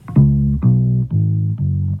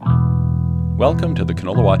Welcome to the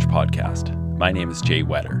Canola Watch podcast. My name is Jay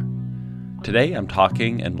Wetter. Today I'm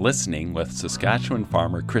talking and listening with Saskatchewan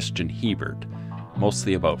farmer Christian Hebert,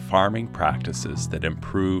 mostly about farming practices that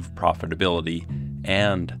improve profitability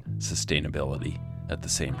and sustainability at the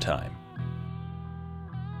same time.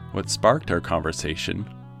 What sparked our conversation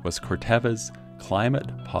was Corteva's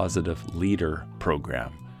Climate Positive Leader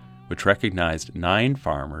program, which recognized 9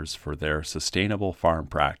 farmers for their sustainable farm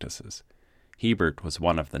practices. Hebert was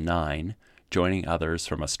one of the 9, joining others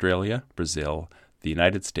from Australia, Brazil, the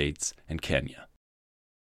United States, and Kenya.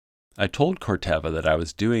 I told Corteva that I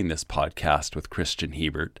was doing this podcast with Christian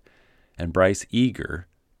Hebert, and Bryce Eager,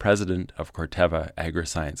 president of Corteva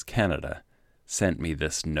Agriscience Canada, sent me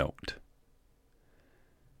this note.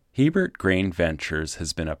 Hebert Grain Ventures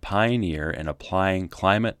has been a pioneer in applying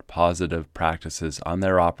climate-positive practices on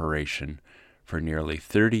their operation for nearly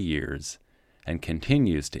 30 years and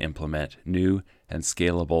continues to implement new and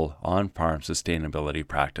scalable on-farm sustainability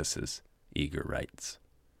practices, Eager writes.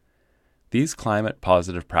 These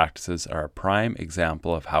climate-positive practices are a prime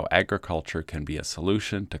example of how agriculture can be a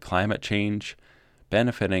solution to climate change,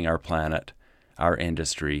 benefiting our planet, our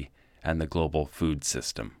industry, and the global food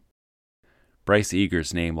system. Bryce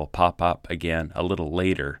Eager's name will pop up again a little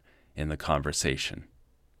later in the conversation.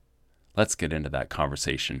 Let's get into that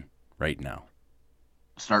conversation right now.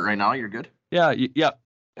 Start right now, you're good? Yeah.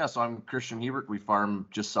 Yeah, so I'm Christian Hebert. We farm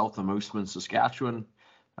just south of Moosomin, Saskatchewan.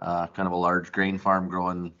 Kind of a large grain farm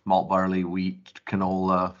growing malt barley, wheat,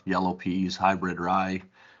 canola, yellow peas, hybrid rye,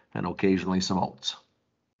 and occasionally some oats.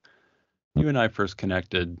 You and I first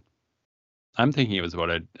connected, I'm thinking it was about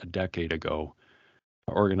a decade ago,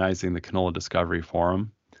 organizing the Canola Discovery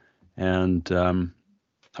Forum. And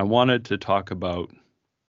I wanted to talk about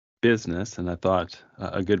business, and I thought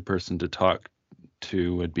a good person to talk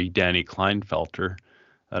to would be Danny Kleinfelter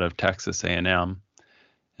out of Texas A&M.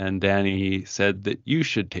 And Danny said that you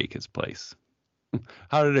should take his place.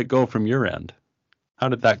 How did it go from your end? How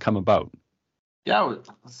did that come about? Yeah,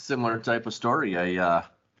 a similar type of story. I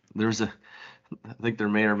think there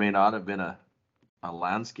may or may not have been a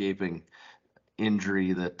landscaping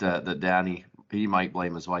injury that Danny, he might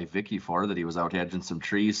blame his wife Vicky for, that he was out hedging some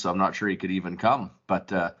trees, so I'm not sure he could even come.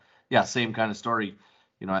 But yeah, same kind of story.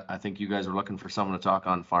 You know, I think you guys are looking for someone to talk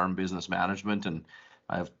on farm business management, and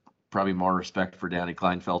I have probably more respect for Danny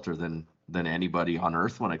Kleinfelter than anybody on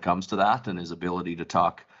earth when it comes to that, and his ability to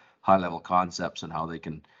talk high level concepts and how they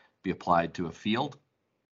can be applied to a field.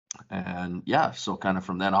 And yeah, so kind of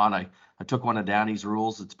from then on, I took one of Danny's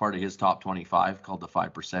rules. It's part of his top 25 called the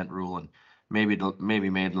 5% rule, and maybe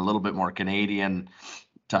made it a little bit more Canadian,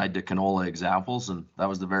 tied to canola examples. And that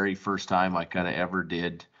was the very first time I kind of ever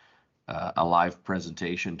did a live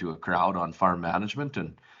presentation to a crowd on farm management.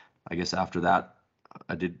 And I guess after that,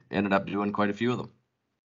 ended up doing quite a few of them.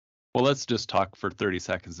 Well, let's just talk for 30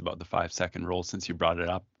 seconds about the 5-second rule since you brought it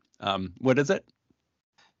up. What is it?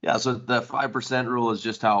 Yeah, so the 5% rule is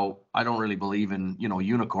just how I don't really believe in,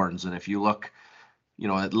 unicorns. And if you look,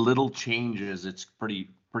 at little changes, it's pretty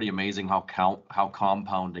amazing how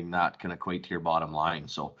compounding that can equate to your bottom line.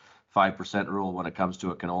 So 5% rule when it comes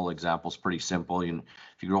to a canola example is pretty simple. If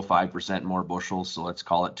you grow 5% more bushels, so let's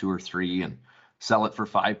call it 2 or 3, and sell it for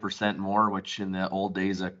 5% more, which in the old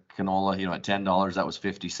days of canola, at $10, that was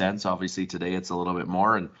 50 cents. Obviously today it's a little bit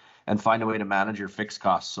more, and find a way to manage your fixed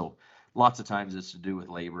costs. So lots of times it's to do with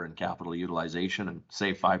labor and capital utilization, and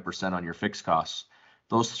save 5% on your fixed costs.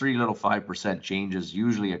 Those 3 little 5% changes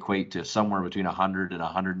usually equate to somewhere between 100 and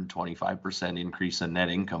 125% increase in net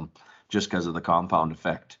income just because of the compound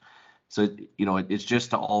effect. So, it's just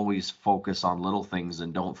to always focus on little things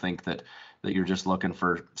and don't think that you're just looking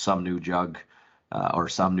for some new jug or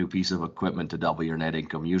some new piece of equipment to double your net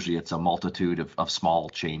income. Usually it's a multitude of small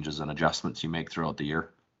changes and adjustments you make throughout the year.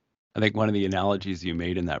 I think one of the analogies you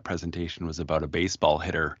made in that presentation was about a baseball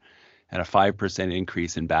hitter, and a 5%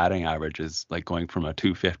 increase in batting average is like going from a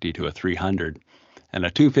 250 to a 300. And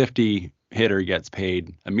a 250 hitter gets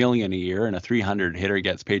paid $1 million a year, and a 300 hitter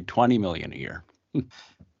gets paid $20 million a year.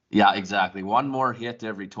 Yeah, exactly. One more hit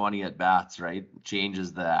every 20 at bats, right?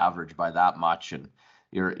 Changes the average by that much. And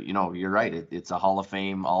you're right. It's a Hall of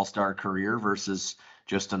Fame all-star career versus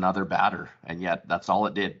just another batter. And yet that's all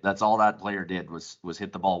it did. That's all that player did was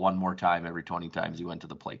hit the ball one more time every 20 times he went to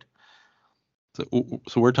the plate.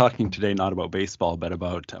 So we're talking today not about baseball, but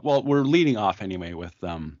about, we're leading off anyway with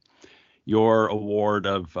your award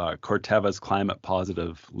of Corteva's Climate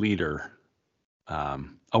Positive Leader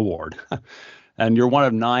Award. And you're one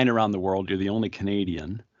of 9 around the world. You're the only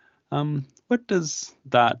Canadian. What does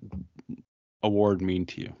that award mean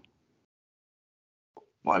to you?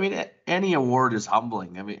 Well, I mean, any award is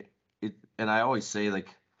humbling. I mean, and I always say, like,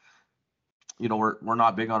 we're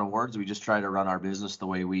not big on awards. We just try to run our business the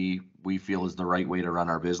way we feel is the right way to run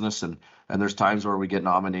our business. And there's times where we get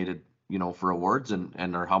nominated, for awards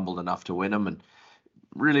and are humbled enough to win them. And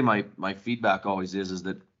really my feedback always is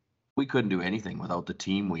that we couldn't do anything without the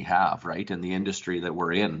team we have, right? And the industry that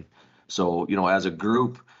we're in. So, as a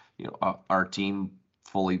group, our team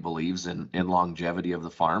fully believes in longevity of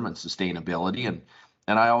the farm and sustainability.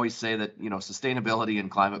 And I always say that, sustainability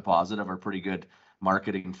and climate positive are pretty good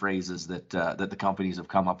marketing phrases that the companies have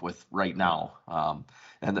come up with right now.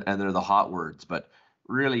 And they're the hot words, but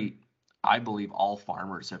really, I believe all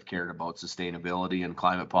farmers have cared about sustainability and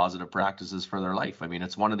climate positive practices for their life. I mean,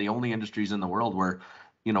 it's one of the only industries in the world where,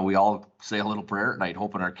 we all say a little prayer at night,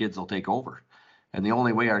 hoping our kids will take over. And the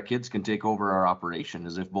only way our kids can take over our operation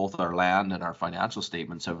is if both our land and our financial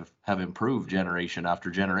statements have improved generation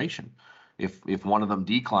after generation. If one of them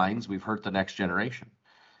declines, we've hurt the next generation.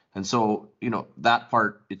 And so, that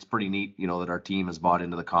part, it's pretty neat, that our team has bought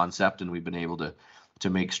into the concept and we've been able to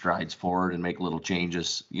make strides forward and make little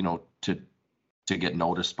changes, to get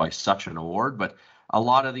noticed by such an award. But a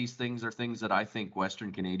lot of these things are things that I think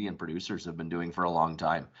Western Canadian producers have been doing for a long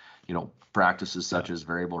time. Practices such as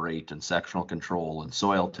variable rate and sectional control and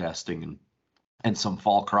soil testing and some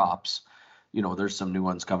fall crops. There's some new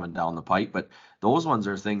ones coming down the pipe, but those ones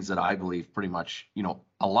are things that I believe pretty much,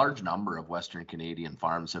 a large number of Western Canadian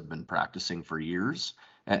farms have been practicing for years.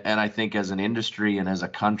 And I think as an industry and as a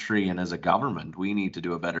country and as a government, we need to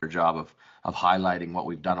do a better job of highlighting what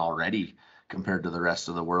we've done already compared to the rest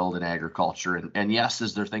of the world in agriculture. And yes,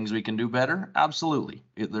 is there things we can do better? Absolutely.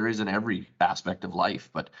 There is in every aspect of life,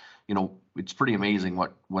 but it's pretty amazing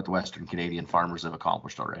what the Western Canadian farmers have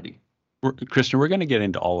accomplished already. Christian, we're going to get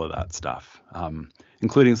into all of that stuff,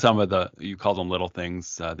 including some of you call them little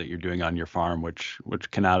things that you're doing on your farm, which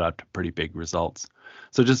can add up to pretty big results.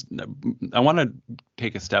 So I want to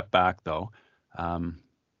take a step back though,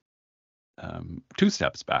 2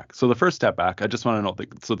 steps back. So the first step back, I just want to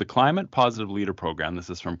note so the Climate Positive Leader Program, this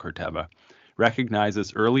is from Corteva,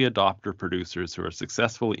 recognizes early adopter producers who are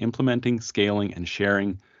successfully implementing, scaling, and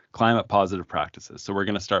sharing climate positive practices. So we're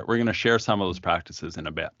going to share some of those practices in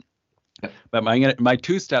a bit. But my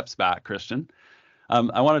 2 steps back, Christian,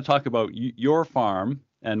 I want to talk about your farm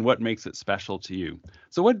and what makes it special to you.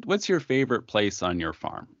 So what's your favorite place on your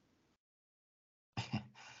farm?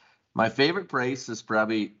 My favorite place is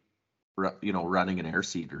probably, running an air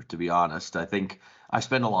seeder, to be honest. I think I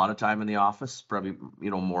spend a lot of time in the office, probably,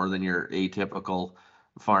 more than your atypical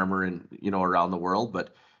farmer in, around the world.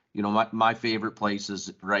 But, my favorite place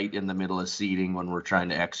is right in the middle of seeding when we're trying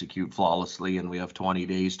to execute flawlessly and we have 20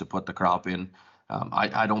 days to put the crop in.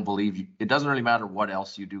 I don't believe it doesn't really matter what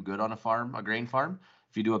else you do good on a grain farm.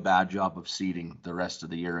 If you do a bad job of seeding, the rest of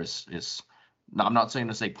the year is I'm not saying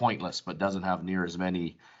to say pointless, but doesn't have near as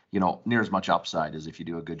much upside as if you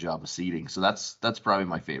do a good job of seeding. So that's probably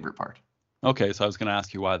my favorite part. Okay, so I was going to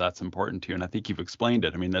ask you why that's important to you, and I think you've explained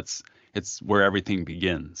it. I mean, it's where everything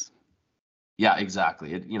begins. Yeah,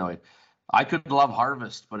 exactly. I could love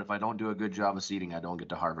harvest, but if I don't do a good job of seeding, I don't get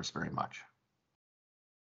to harvest very much.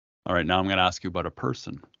 All right, now I'm going to ask you about a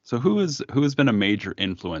person. So who has been a major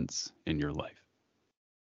influence in your life?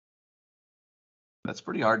 That's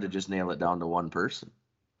pretty hard to just nail it down to one person.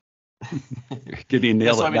 Could you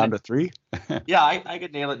nail it down to 3? Yeah, I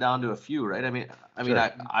could nail it down to a few, right? I mean,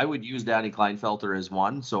 Sure. I would use Danny Kleinfelter as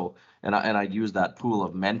one. So, and I'd use that pool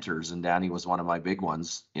of mentors, and Danny was one of my big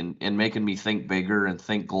ones in making me think bigger and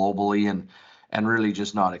think globally, and really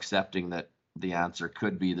just not accepting that the answer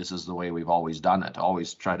could be this is the way we've always done it.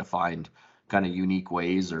 Always try to find kind of unique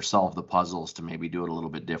ways or solve the puzzles to maybe do it a little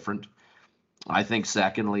bit different. I think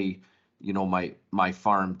secondly, my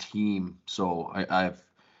farm team. So I have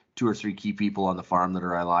 2 or 3 key people on the farm that I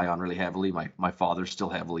rely on really heavily. My father's still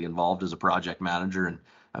heavily involved as a project manager, and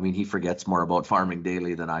I mean he forgets more about farming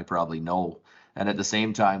daily than I probably know. And at the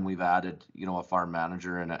same time, we've added a farm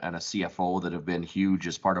manager and a CFO that have been huge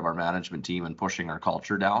as part of our management team and pushing our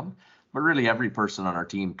culture down. But really, every person on our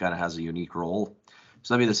team kind of has a unique role.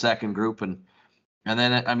 So that'd be the second group, and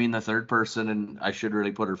then I mean the third person, and I should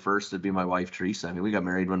really put her first. It'd be my wife Teresa. I mean we got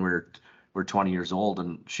married when we were 20 years old,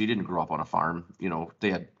 and she didn't grow up on a farm.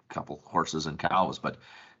 They had couple horses and cows, but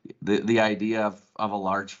the idea of a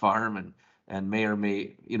large farm and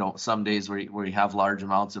may some days where we have large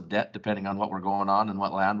amounts of debt depending on what we're going on and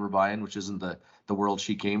what land we're buying, which isn't the world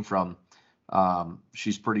she came from.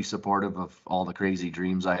 She's pretty supportive of all the crazy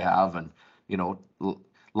dreams I have, and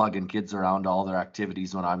lugging kids around to all their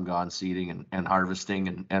activities when I'm gone seeding and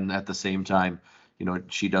harvesting, and at the same time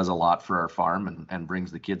she does a lot for our farm and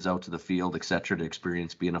brings the kids out to the field, etc., to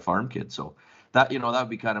experience being a farm kid. So that would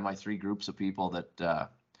be kind of my 3 groups of people that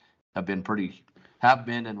have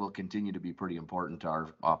been and will continue to be pretty important to our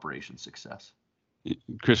operation success.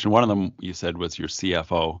 Christian, one of them you said was your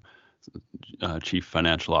CFO, Chief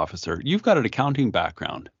Financial Officer. You've got an accounting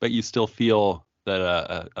background, but you still feel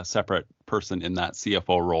that a separate person in that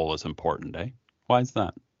CFO role is important, eh? Why is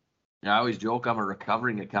that? Yeah, I always joke I'm a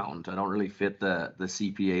recovering accountant. I don't really fit the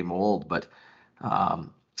CPA mold, but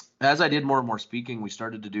as I did more and more speaking, we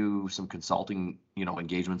started to do some consulting,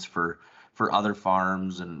 engagements for other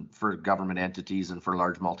farms and for government entities and for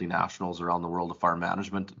large multinationals around the world of farm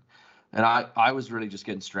management. And I was really just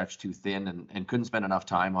getting stretched too thin and couldn't spend enough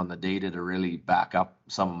time on the data to really back up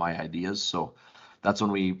some of my ideas. So that's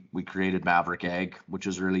when we created Maverick Ag, which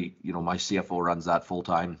is really, my CFO runs that full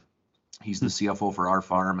time. He's the CFO for our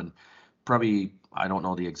farm, and probably, I don't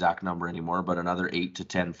know the exact number anymore, but another 8 to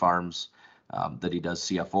 10 farms that he does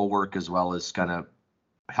CFO work, as well as kind of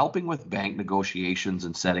helping with bank negotiations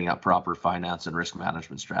and setting up proper finance and risk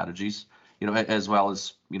management strategies, as well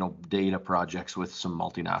as, data projects with some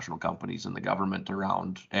multinational companies and the government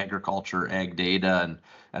around agriculture, ag data,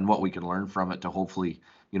 and what we can learn from it to hopefully,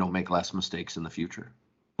 make less mistakes in the future.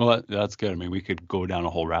 Well, that's good. I mean, we could go down a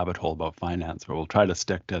whole rabbit hole about finance, but we'll try to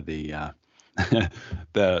stick to the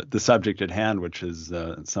the subject at hand, which is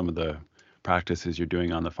some of the practices you're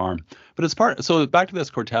doing on the farm. But so back to this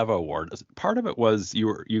Corteva Award. Part of it was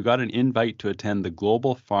you got an invite to attend the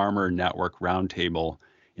Global Farmer Network Roundtable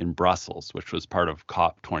in Brussels, which was part of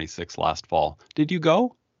COP26 last fall. Did you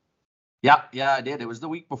go? Yeah, I did. It was the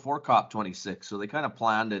week before COP26, so they kind of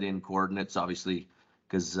planned it in coordinates, obviously,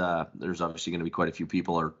 because there's obviously going to be quite a few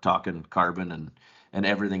people are talking carbon and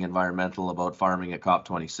everything environmental about farming at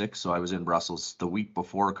COP26. So I was in Brussels the week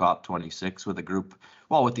before COP26 with a group,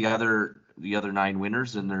 with the other 9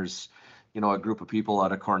 winners, and there's a group of people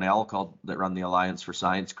out of Cornell that run the Alliance for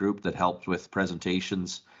Science group that helped with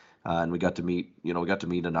presentations, and we got to meet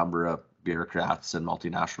a number of bureaucrats and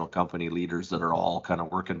multinational company leaders that are all kind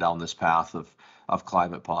of working down this path of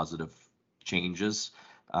climate positive changes.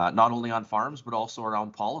 Not only on farms, but also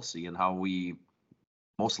around policy and how we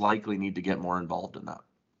most likely need to get more involved in that.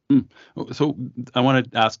 So I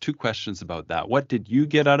want to ask 2 questions about that. What did you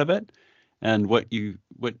get out of it? And what do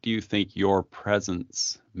you think your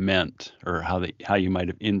presence meant, or how you might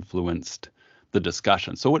have influenced the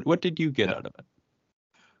discussion? So what did you get out of it?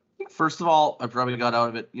 First of all, I probably got out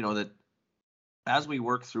of it, that as we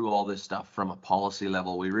work through all this stuff from a policy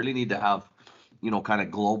level, we really need to have, kind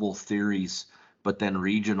of global theories, but then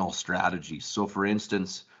regional strategies. So for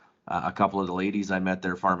instance, a couple of the ladies I met,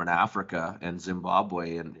 they're farming Africa and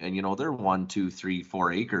Zimbabwe, and they're 1, 2, 3,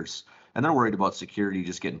 4 acres, and they're worried about security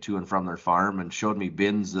just getting to and from their farm, and showed me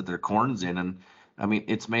bins that their corn's in, and I mean,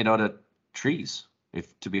 it's made out of trees,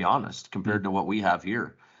 to be honest, compared to what we have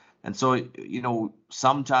here. And so,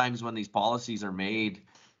 sometimes when these policies are made,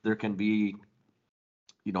 there can be,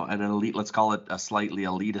 an elite, let's call it a slightly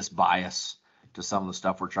elitist bias to some of the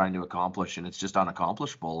stuff we're trying to accomplish, and it's just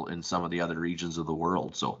unaccomplishable in some of the other regions of the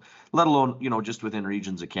world. So let alone, just within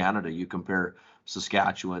regions of Canada, you compare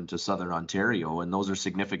Saskatchewan to Southern Ontario, and those are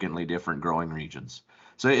significantly different growing regions.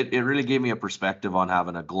 So it really gave me a perspective on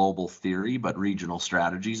having a global theory, but regional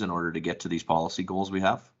strategies in order to get to these policy goals we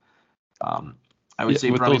have. I would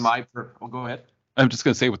say probably go ahead. I'm just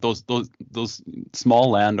going to say with those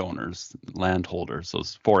small landholders,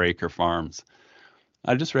 those 4-acre farms,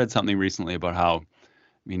 I just read something recently about how,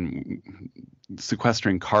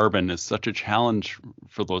 sequestering carbon is such a challenge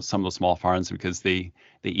for some of the small farms because they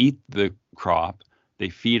eat the crop, they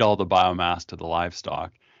feed all the biomass to the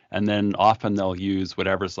livestock, and then often they'll use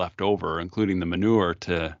whatever's left over, including the manure,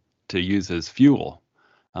 to use as fuel.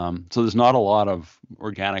 So there's not a lot of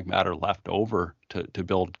organic matter left over to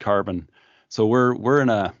build carbon. So we're in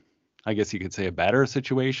I guess you could say, a better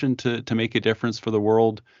situation to make a difference for the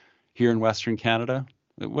world here in Western Canada.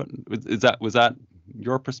 Was that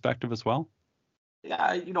your perspective as well? Yeah,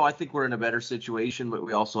 I think we're in a better situation, but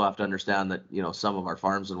we also have to understand that, some of our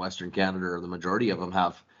farms in Western Canada, or the majority of them,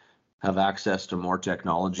 have access to more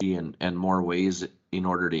technology and more ways in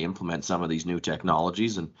order to implement some of these new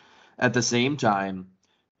technologies. And at the same time,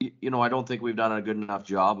 I don't think we've done a good enough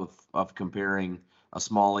job of comparing a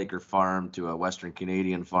small acre farm to a Western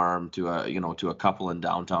Canadian farm to a couple in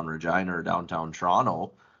downtown Regina or downtown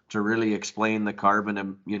Toronto to really explain the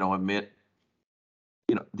carbon, the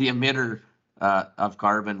emitter of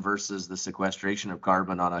carbon versus the sequestration of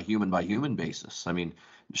carbon on a human by human basis. I mean,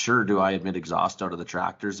 sure, do I emit exhaust out of the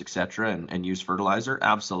tractors, et cetera, and use fertilizer?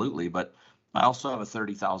 Absolutely. But I also have a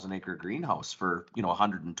 30,000 acre greenhouse for,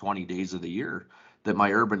 120 days of the year that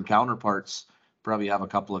my urban counterparts probably have a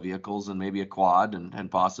couple of vehicles and maybe a quad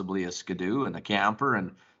and possibly a skidoo and a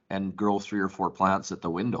camper and grow 3 or 4 plants at the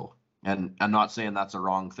window. And I'm not saying that's a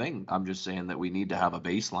wrong thing. I'm just saying that we need to have a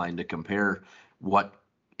baseline to compare what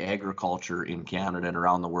agriculture in Canada and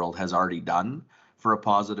around the world has already done for a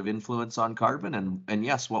positive influence on carbon, and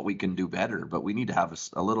yes, what we can do better, but we need to have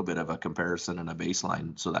a little bit of a comparison and a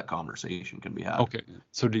baseline so that conversation can be had. Okay.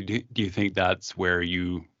 So do you think that's where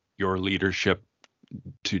your leadership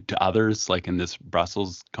to others, like in this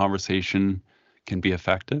Brussels conversation, can be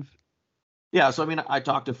effective? Yeah, so I mean, I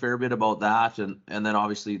talked a fair bit about that, and then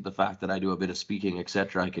obviously the fact that I do a bit of speaking,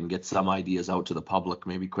 etc., I can get some ideas out to the public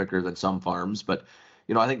maybe quicker than some farms. But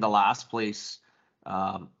I think the last place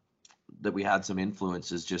um, that we had some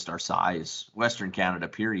influence is just our size, Western Canada,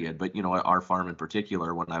 period. But our farm in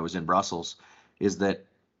particular, when I was in Brussels, is that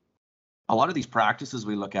a lot of these practices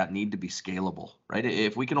we look at need to be scalable, right?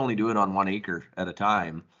 If we can only do it on 1 acre at a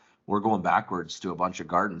time, we're going backwards to a bunch of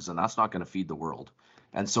gardens, and that's not going to feed the world.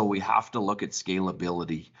 And so we have to look at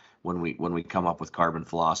scalability when we come up with carbon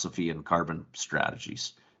philosophy and carbon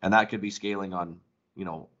strategies. And that could be scaling on,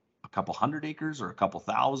 a couple hundred acres or a couple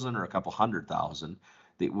thousand or a couple 100,000.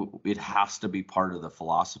 It has to be part of the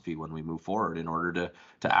philosophy when we move forward in order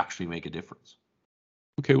to actually make a difference.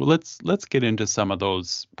 Okay, well let's get into some of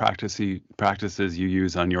those practices you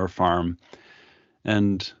use on your farm.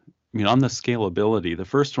 And I mean, on the scalability, the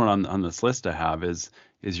first one on this list I have is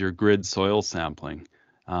your grid soil sampling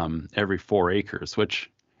every 4 acres,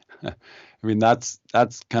 which I mean that's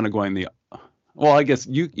kind of going the well. I guess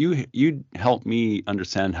you help me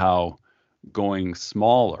understand how going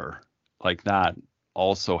smaller like that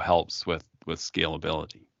also helps with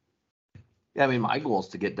scalability. Yeah, I mean, my goal is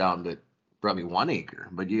to get down to probably 1 acre,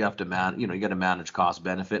 but you have to you got to manage cost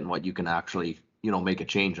benefit and what you can actually, make a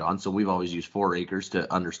change on. So we've always used 4 acres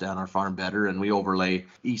to understand our farm better, and we overlay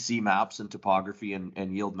EC maps and topography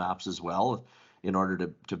and yield maps as well in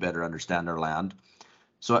order to better understand our land.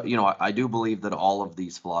 So, I do believe that all of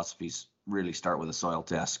these philosophies really start with a soil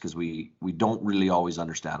test because we don't really always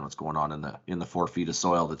understand what's going on in the 4 feet of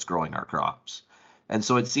soil that's growing our crops. And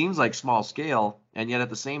so it seems like small scale, and yet at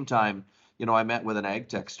the same time, I met with an ag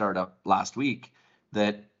tech startup last week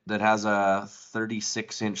that has a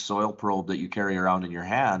 36-inch soil probe that you carry around in your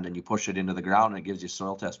hand, and you push it into the ground and it gives you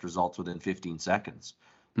soil test results within 15 seconds.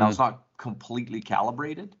 Now it's not completely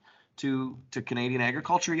calibrated to Canadian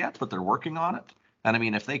agriculture yet, but they're working on it. And I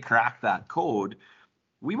mean, if they crack that code,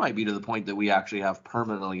 we might be to the point that we actually have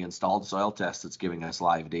permanently installed soil tests that's giving us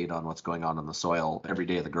live data on what's going on in the soil every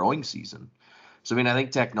day of the growing season. So I mean, I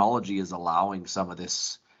think technology is allowing some of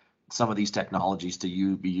these technologies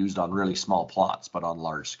to be used on really small plots, but on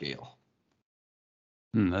large scale.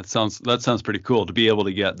 That sounds pretty cool to be able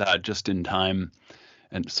to get that just in time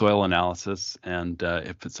and soil analysis. And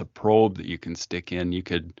if it's a probe that you can stick in, you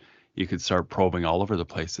could start probing all over the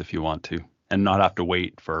place if you want to, and not have to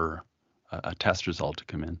wait for a test result to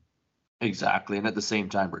come in. Exactly, and at the same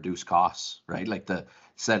time reduce costs, right? Like the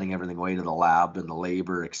sending everything away to the lab and the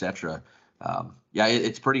labor, etc. Yeah,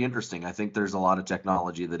 it's pretty interesting. I think there's a lot of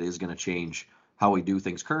technology that is going to change how we do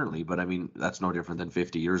things currently, but I mean that's no different than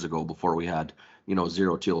 50 years ago before we had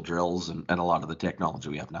zero till drills and a lot of the technology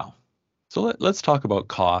we have now. So let's talk about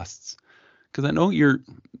costs, because I know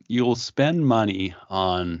you'll spend money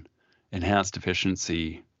on enhanced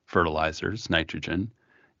efficiency fertilizers, nitrogen.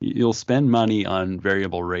 You'll spend money on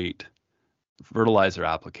variable rate fertilizer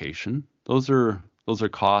application. Those are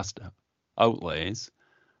cost outlays.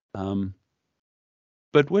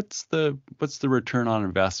 But what's the return on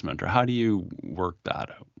investment, or how do you work that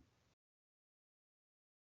out?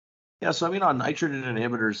 Yeah, so I mean on nitrogen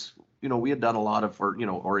inhibitors, we had done a lot of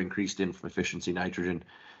or increased in efficiency nitrogen.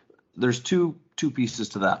 There's two pieces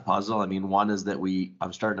to that puzzle. I mean, one is that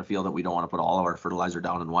I'm starting to feel that we don't want to put all of our fertilizer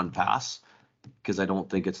down in one pass because I don't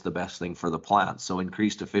think it's the best thing for the plant. So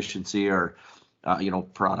increased efficiency or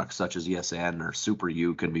products such as ESN or Super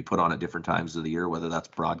U can be put on at different times of the year, whether that's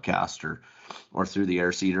broadcast or through the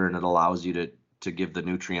air seeder, and it allows you to give the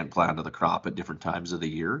nutrient plan to the crop at different times of the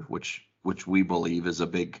year, which we believe is a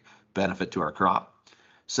big benefit to our crop.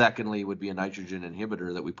 Secondly, would be a nitrogen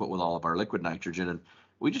inhibitor that we put with all of our liquid nitrogen, and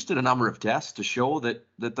we just did a number of tests to show that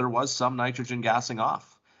there was some nitrogen gassing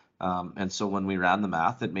off. And so when we ran the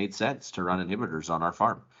math, it made sense to run inhibitors on our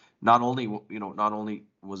farm. Not only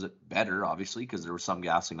was it better, obviously, because there was some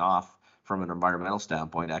gassing off from an environmental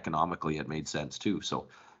standpoint, economically it made sense too. So,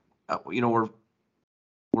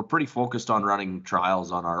 we're pretty focused on running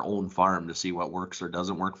trials on our own farm to see what works or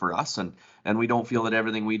doesn't work for us, and we don't feel that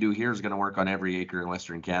everything we do here is going to work on every acre in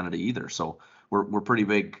Western Canada either. So we're pretty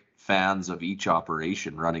big fans of each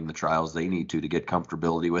operation running the trials they need to get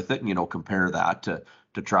comfortability with it, and compare that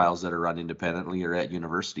to trials that are run independently or at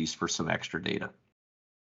universities for some extra data.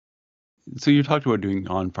 So you talked about doing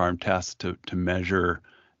on-farm tests to measure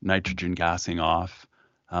nitrogen gassing off.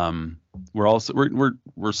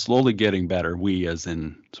 We're slowly getting better. We, as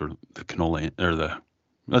in sort of the canola or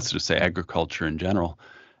let's just say agriculture in general,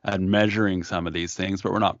 at measuring some of these things,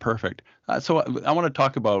 but we're not perfect. So I want to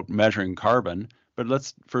talk about measuring carbon, but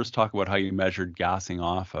let's first talk about how you measured gassing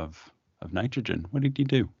off of nitrogen. What did you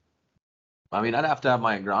do? I mean, I'd have to have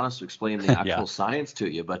my agronomist explain the Yeah. actual science to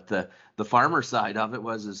you, but the farmer side of it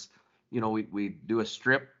is, we do a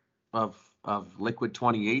strip of liquid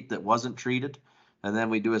 28 that wasn't treated, and then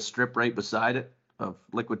we do a strip right beside it of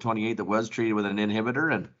liquid 28 that was treated with an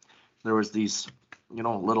inhibitor, and there was these,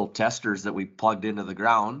 little testers that we plugged into the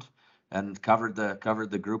ground and covered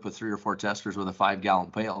the group of 3 or 4 testers with a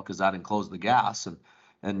 5-gallon pail because that enclosed the gas,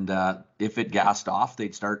 and if it gassed off,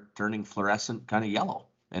 they'd start turning fluorescent kind of yellow.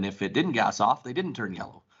 And if it didn't gas off, they didn't turn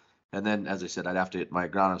yellow. And then, as I said, my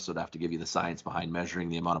agronomist would have to give you the science behind measuring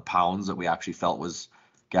the amount of pounds that we actually felt was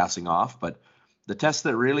gassing off. But the test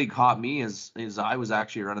that really caught me is I was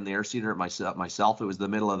actually running the air seeder myself. It was the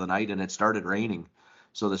middle of the night and it started raining.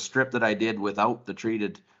 So the strip that I did without the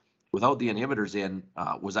inhibitors in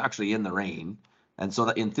was actually in the rain. And so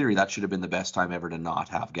that, in theory, that should have been the best time ever to not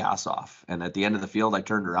have gas off. And at the end of the field, I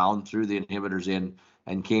turned around, threw the inhibitors in,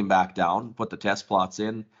 and came back down, put the test plots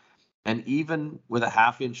in. And even with a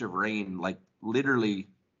half-inch of rain, like literally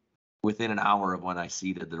within an hour of when I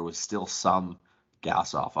seeded, there was still some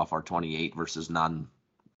gas off our 28 versus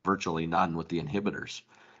virtually none with the inhibitors.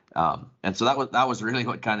 And so that was really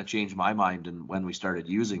what kind of changed my mind. And when we started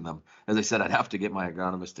using them, as I said, I'd have to get my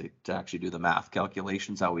agronomist to actually do the math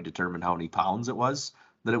calculations, how we determined how many pounds it was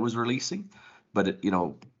that it was releasing. But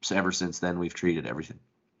so ever since then, we've treated everything.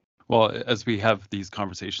 Well, as we have these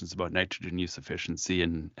conversations about nitrogen use efficiency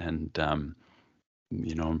and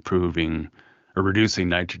improving or reducing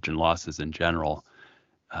nitrogen losses in general,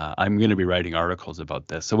 I'm going to be writing articles about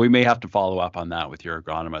this. So we may have to follow up on that with your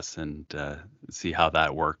agronomist and see how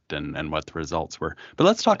that worked and what the results were. But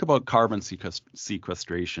let's talk about carbon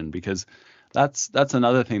sequestration, because that's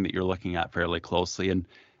another thing that you're looking at fairly closely.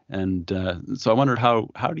 And so I wondered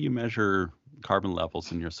how do you measure carbon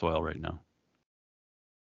levels in your soil right now?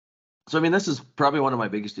 So, I mean, this is probably one of my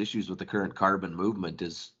biggest issues with the current carbon movement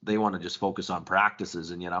is they want to just focus on practices,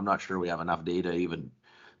 and yet I'm not sure we have enough data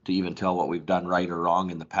to even tell what we've done right or wrong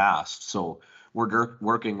in the past. So we're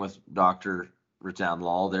working with Dr. Rattan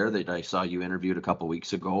Lal there that I saw you interviewed a couple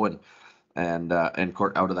weeks ago, and out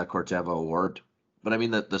of that Corteva award. But I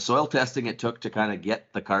mean, the soil testing it took to kind of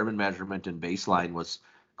get the carbon measurement and baseline was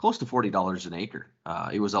close to $40 an acre.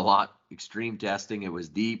 It was a lot, extreme testing. It was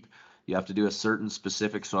deep. You have to do a certain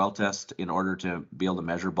specific soil test in order to be able to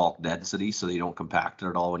measure bulk density so they don't compact it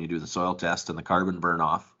at all when you do the soil test and the carbon burn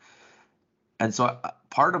off. And so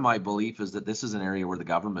part of my belief is that this is an area where the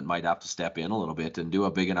government might have to step in a little bit and do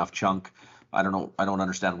a big enough chunk. I don't know. I don't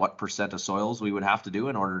understand what percent of soils we would have to do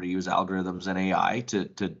in order to use algorithms and AI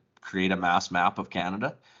to create a mass map of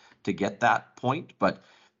Canada to get that point. But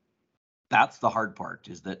that's the hard part,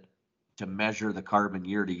 is that to measure the carbon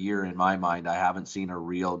year to year, in my mind, I haven't seen a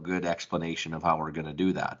real good explanation of how we're going to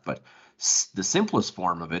do that. But the simplest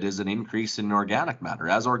form of it is an increase in organic matter.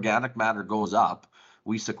 As organic matter goes up,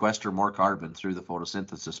 we sequester more carbon through the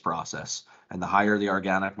photosynthesis process. And the higher the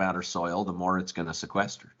organic matter soil, the more it's going to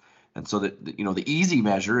sequester. And so the easy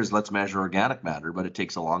measure is let's measure organic matter, but it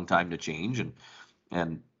takes a long time to change.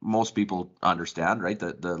 And most people understand, right,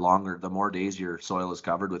 that the more days your soil is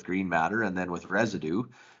covered with green matter and then with residue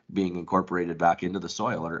being incorporated back into the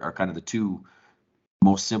soil are kind of the two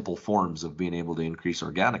most simple forms of being able to increase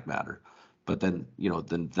organic matter. But then,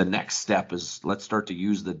 the next step is let's start to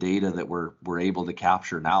use the data that we're able to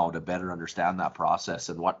capture now to better understand that process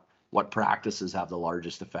and what practices have the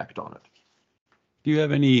largest effect on it. Do you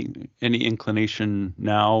have any inclination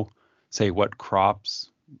now, say what crops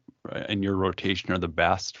in your rotation are the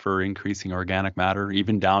best for increasing organic matter,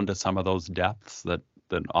 even down to some of those depths that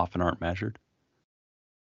often aren't measured?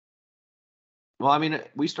 Well, I mean,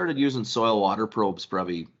 we started using soil water probes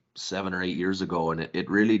probably 7 or 8 years ago, and it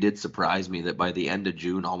really did surprise me that by the end of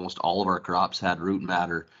June, almost all of our crops had root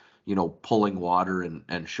matter, pulling water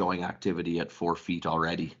and showing activity at 4 feet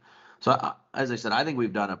already. So as I said, I think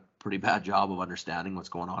we've done a pretty bad job of understanding what's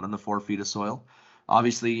going on in the 4 feet of soil.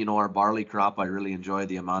 Obviously, our barley crop, I really enjoy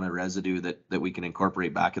the amount of residue that we can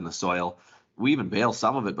incorporate back in the soil. We even bale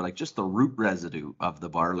some of it, but like just the root residue of the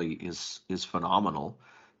barley is phenomenal.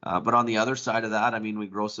 But on the other side of that, I mean, we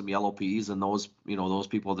grow some yellow peas, and those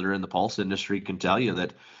people that are in the pulse industry can tell you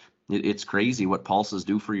that it's crazy what pulses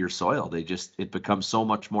do for your soil. It becomes so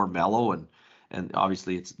much more mellow, and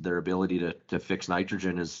obviously it's their ability to fix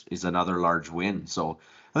nitrogen is another large win. So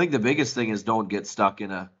I think the biggest thing is don't get stuck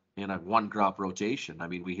in a one crop rotation. I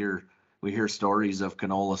mean, we hear stories of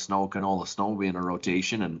canola snow being a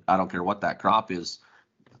rotation, and I don't care what that crop is.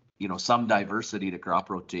 Some diversity to crop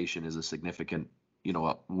rotation is a significant,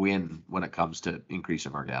 a win when it comes to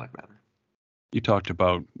increasing organic matter. You talked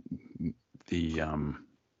about the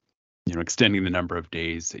extending the number of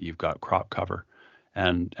days that you've got crop cover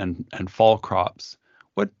and fall crops.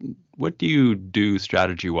 What do you do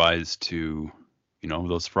strategy wise to,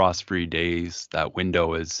 those frost-free days, that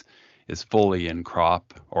window is fully in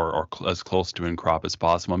crop or as close to in crop as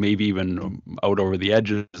possible, maybe even out over the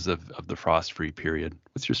edges of the frost-free period?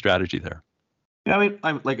 What's your strategy there? Yeah, I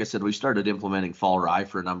mean, like I said, we started implementing fall rye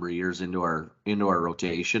for a number of years into our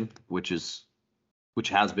rotation, which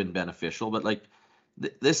has been beneficial. But like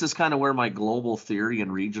this is kind of where my global theory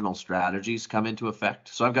and regional strategies come into effect.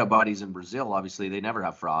 So I've got buddies in Brazil. Obviously, they never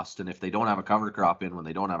have frost, and if they don't have a cover crop in when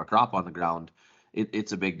they don't have a crop on the ground,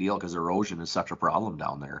 it's a big deal because erosion is such a problem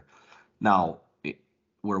down there. Now,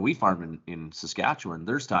 where we farm in Saskatchewan,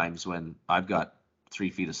 there's times when I've got 3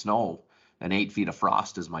 feet of snow and 8 feet of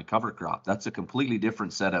frost as my cover crop. That's a completely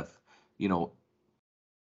different set of,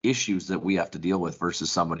 issues that we have to deal with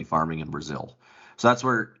versus somebody farming in Brazil. So that's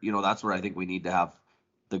where I think we need to have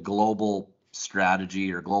the global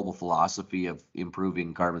strategy or global philosophy of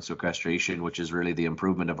improving carbon sequestration, which is really the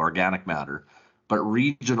improvement of organic matter. But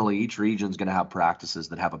regionally, each region is going to have practices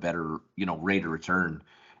that have a better, rate of return,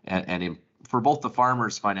 and for both the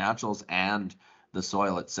farmers' financials and the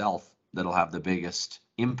soil itself, that'll have the biggest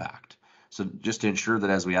impact. So just to ensure that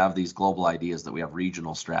as we have these global ideas, that we have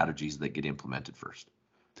regional strategies that get implemented first.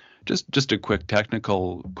 Just a quick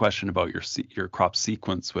technical question about your crop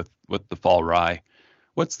sequence with the fall rye.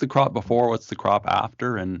 What's the crop before? What's the crop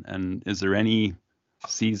after? And is there any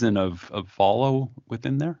season of follow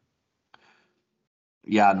within there?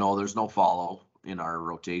 Yeah, no, there's no follow in our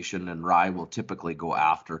rotation, and rye will typically go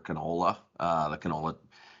after canola. The canola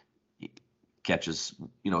catches,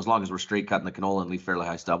 as long as we're straight cutting the canola and leave fairly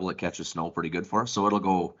high stubble, it catches snow pretty good for us. So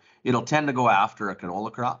it'll tend to go after a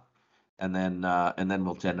canola crop, and then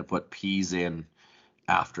we'll tend to put peas in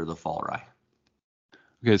after the fall rye.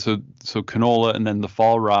 Okay, so canola, and then the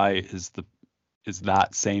fall rye is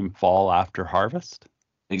that same fall after harvest?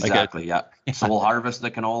 Exactly, yeah. So we'll harvest the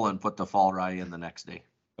canola and put the fall rye in the next day.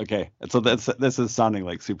 Okay, so this is sounding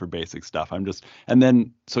like super basic stuff. And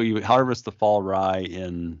then so you harvest the fall rye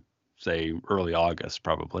in, say, early August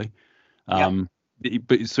probably. Yeah.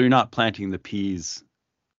 But so you're not planting the peas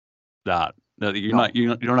you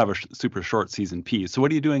don't have a super short season peas. So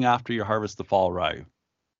what are you doing after you harvest the fall rye?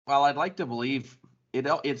 Well, I'd like to believe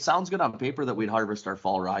it sounds good on paper that we'd harvest our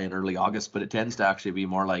fall rye in early August, but it tends to actually be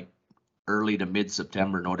more like early to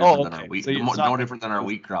mid-September, no different than our wheat, no different than our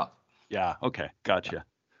wheat crop. Yeah, okay, gotcha. Yeah.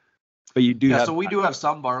 But you do so we do have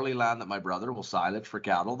some barley land that my brother will silage for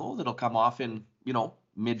cattle, though, that'll come off in,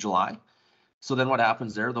 mid-July. So then what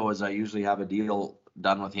happens there, though, is I usually have a deal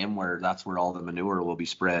done with him where that's where all the manure will be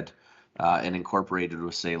spread and incorporated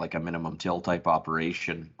with, say, like a minimum till type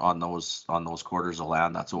operation on those quarters of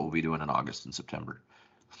land. That's what we'll be doing in August and September.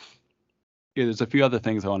 Yeah, there's a few other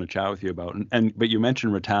things I want to chat with you about, but you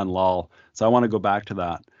mentioned Rattan Lal, so I want to go back to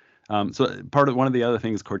that. So one of the other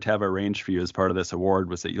things Corteva arranged for you as part of this award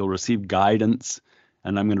was that you'll receive guidance,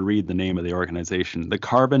 and I'm going to read the name of the organization, the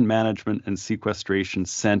Carbon Management and Sequestration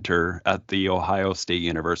Center at the Ohio State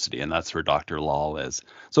University, and that's where Dr. Lal is.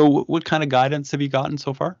 So what kind of guidance have you gotten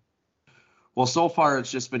so far? Well, so far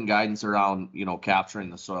it's just been guidance around, capturing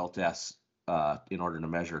the soil tests in order to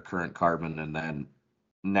measure current carbon, and then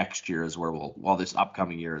next year is where this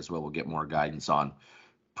upcoming year is where we'll get more guidance on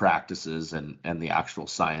practices and the actual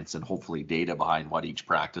science and hopefully data behind what each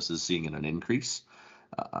practice is seeing in an increase.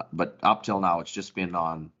 But up till now, it's just been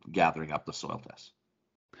on gathering up the soil tests.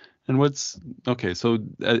 And so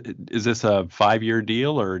is this a 5-year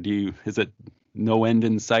deal, or is it no end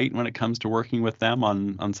in sight when it comes to working with them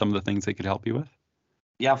on some of the things they could help you with?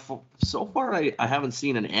 Yeah, so far I haven't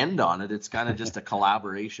seen an end on it. It's kind of just a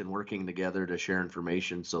collaboration working together to share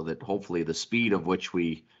information so that hopefully the speed of which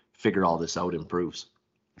we figure all this out improves.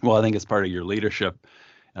 Well, I think as part of your leadership,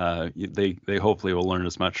 they hopefully will learn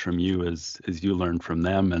as much from you as you learn from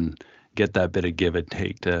them, and get that bit of give and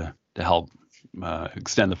take to help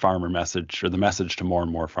extend the farmer message, or the message, to more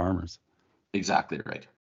and more farmers. Exactly right.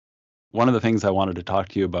 One of the things I wanted to talk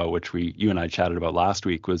to you about, which you and I chatted about last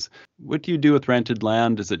week, was what do you do with rented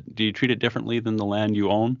land? Do you treat it differently than the land you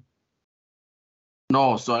own?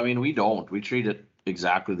 No, so I mean, we don't. We treat it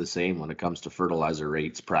exactly the same when it comes to fertilizer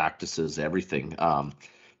rates, practices, everything.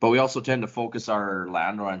 But we also tend to focus our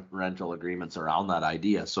land rental agreements around that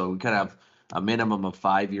idea. So we kind of have a minimum of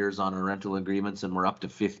 5 years on our rental agreements, and we're up to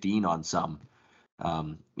 15 on some,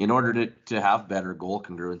 in order to have better goal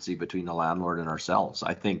congruency between the landlord and ourselves.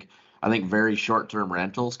 I think very short-term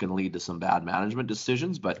rentals can lead to some bad management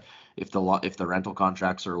decisions, but if the rental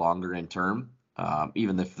contracts are longer in term,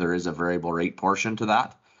 even if there is a variable rate portion to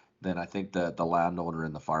that, then I think that the landowner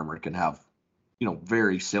and the farmer can have,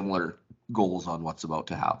 very similar goals on what's about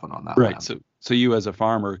to happen on that Right. land. So you as a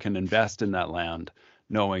farmer can invest in that land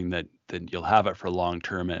knowing that you'll have it for long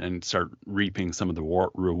term and start reaping some of the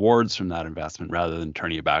rewards from that investment rather than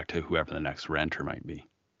turning it back to whoever the next renter might be.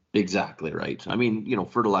 Exactly right. I mean,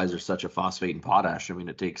 fertilizer is such a phosphate and potash. I mean,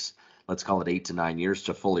 it takes, let's call it 8 to 9 years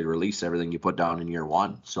to fully release everything you put down in year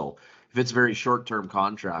one. So if it's very short-term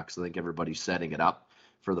contracts, I think everybody's setting it up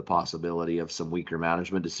for the possibility of some weaker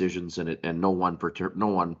management decisions, and no one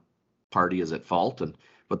party is at fault.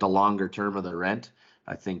 But the longer term of the rent,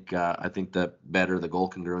 I think the better the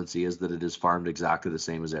goal congruency is, that it is farmed exactly the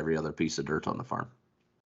same as every other piece of dirt on the farm.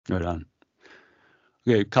 Right on.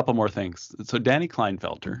 Okay, a couple more things. So Danny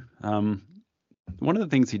Kleinfelter, one of the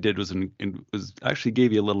things he did was actually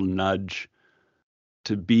gave you a little nudge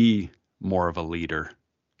to be more of a leader.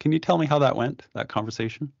 Can you tell me how that went, that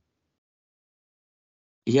conversation?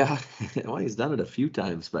 Yeah, well, he's done it a few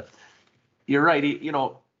times, but you're right.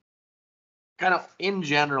 Kind of in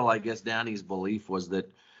general, I guess Danny's belief was that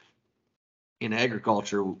in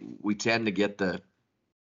agriculture, we tend to get the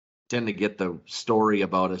story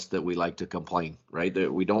about us that we like to complain, right?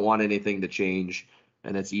 That we don't want anything to change,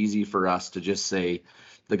 and it's easy for us to just say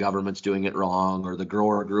the government's doing it wrong, or the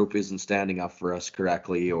grower group isn't standing up for us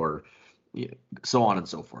correctly, or so on and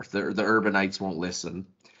so forth. The urbanites won't listen,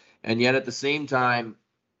 and yet at the same time,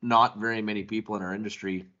 not very many people in our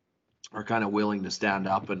industry are kind of willing to stand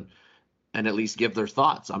up and at least give their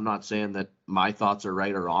thoughts. I'm not saying that my thoughts are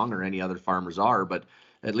right or wrong, or any other farmers are, but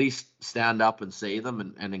at least stand up and say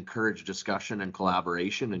them, and encourage discussion and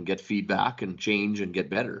collaboration and get feedback and change and get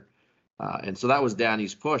better. And so that was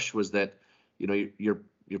Danny's push, was that, you're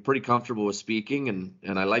pretty comfortable with speaking,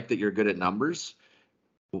 and I like that you're good at numbers.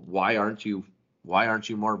 Why aren't you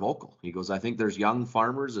more vocal? He goes, I think there's young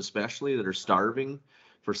farmers especially that are starving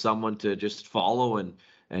for someone to just follow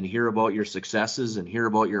and hear about your successes and hear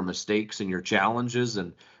about your mistakes and your challenges,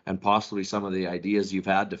 and possibly some of the ideas you've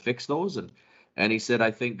had to fix those. And he said,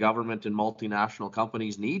 I think government and multinational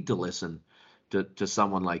companies need to listen to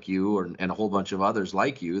someone like you, and a whole bunch of others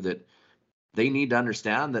like you, that they need to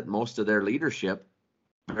understand that most of their leadership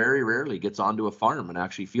very rarely gets onto a farm and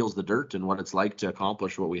actually feels the dirt and what it's like to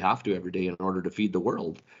accomplish what we have to every day in order to feed the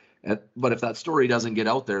world. But if that story doesn't get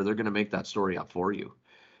out there, they're going to make that story up for you.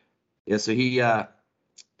 Yeah, so he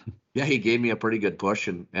gave me a pretty good push,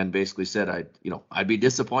 and basically said I'd be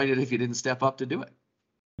disappointed if you didn't step up to do it.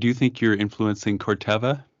 Do you think you're influencing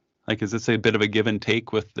Corteva? Like, is this a bit of a give and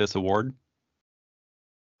take with this award?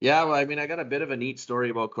 Yeah, well, I mean, I got a bit of a neat story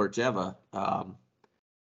about Corteva.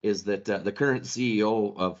 Is that the current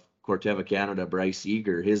CEO of Corteva Canada, Bryce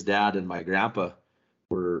Eager, his dad and my grandpa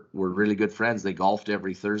were really good friends. They golfed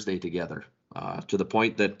every Thursday together, to the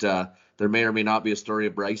point that there may or may not be a story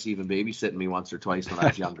of Bryce even babysitting me once or twice when I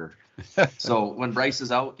was younger. So when Bryce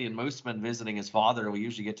is out in Mooseman visiting his father, we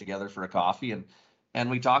usually get together for a coffee, and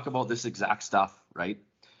we talk about this exact stuff, right?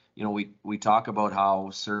 We talk about how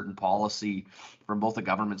certain policy from both a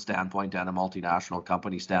government standpoint and a multinational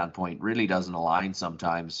company standpoint really doesn't align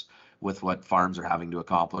sometimes with what farms are having to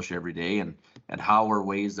accomplish every day, and how are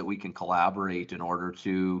ways that we can collaborate in order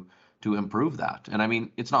to improve that. And I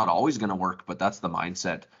mean, it's not always going to work, but that's the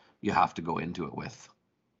mindset you have to go into it with.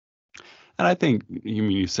 And I think,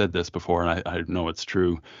 you said this before, and I know it's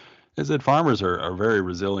true, is that farmers are very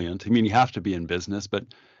resilient. I mean, you have to be in business, but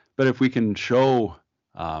if we can show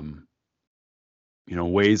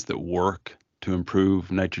ways that work to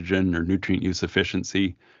improve nitrogen or nutrient use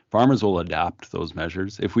efficiency, farmers will adapt those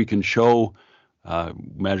measures. If we can show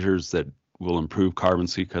measures that will improve carbon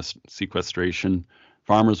sequestration,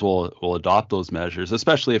 farmers will adopt those measures,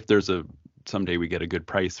 especially if someday we get a good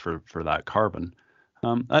price for that carbon.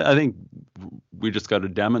 I think we just got to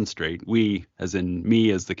demonstrate, we, as in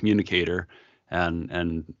me as the communicator,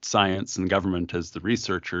 and science and government as the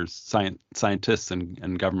researchers, scientists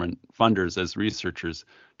and government funders as researchers,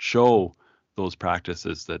 show those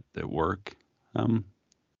practices that work.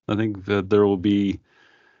 I think that there will be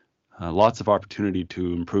lots of opportunity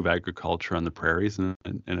to improve agriculture on the prairies,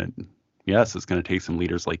 and yes, it's going to take some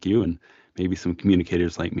leaders like you and maybe some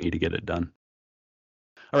communicators like me to get it done.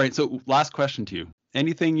 All right, so last question to you.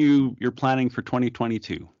 Anything you're planning for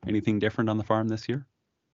 2022? Anything different on the farm this year?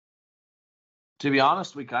 To be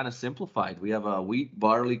honest, we kind of simplified. We have a wheat,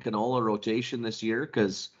 barley, canola rotation this year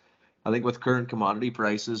because I think with current commodity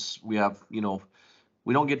prices, we have, we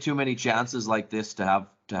don't get too many chances like this to have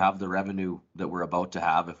the revenue that we're about to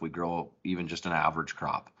have if we grow even just an average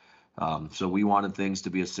crop. So we wanted things to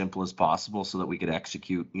be as simple as possible so that we could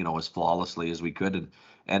execute, as flawlessly as we could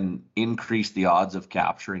and increase the odds of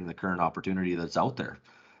capturing the current opportunity that's out there.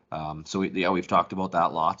 We've talked about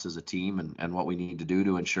that lots as a team and what we need to do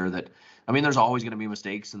to ensure that, there's always going to be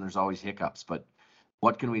mistakes and there's always hiccups, but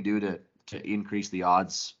what can we do to increase the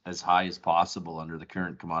odds as high as possible under the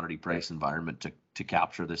current commodity price environment to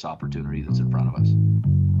capture this opportunity that's in front of us?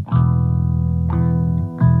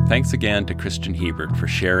 Thanks again to Christian Hebert for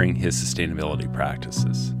sharing his sustainability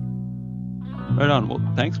practices. Right on. Well,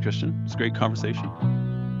 thanks, Christian. It's a great conversation.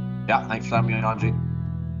 Yeah, thanks for having me on, Jay.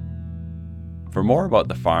 For more about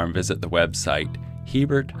the farm, visit the website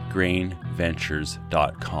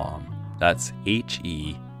hebertgrainventures.com. That's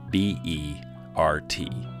HEBERT.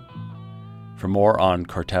 For more on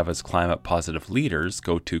Corteva's climate positive leaders,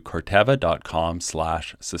 go to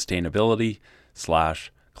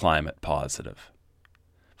corteva.com/sustainability/climate positive.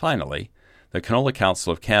 Finally, the Canola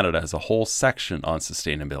Council of Canada has a whole section on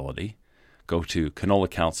sustainability. Go to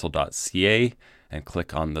canolacouncil.ca and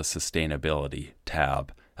click on the Sustainability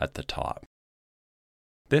tab at the top.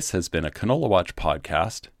 This has been a Canola Watch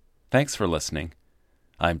podcast. Thanks for listening.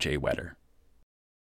 I'm Jay Wetter.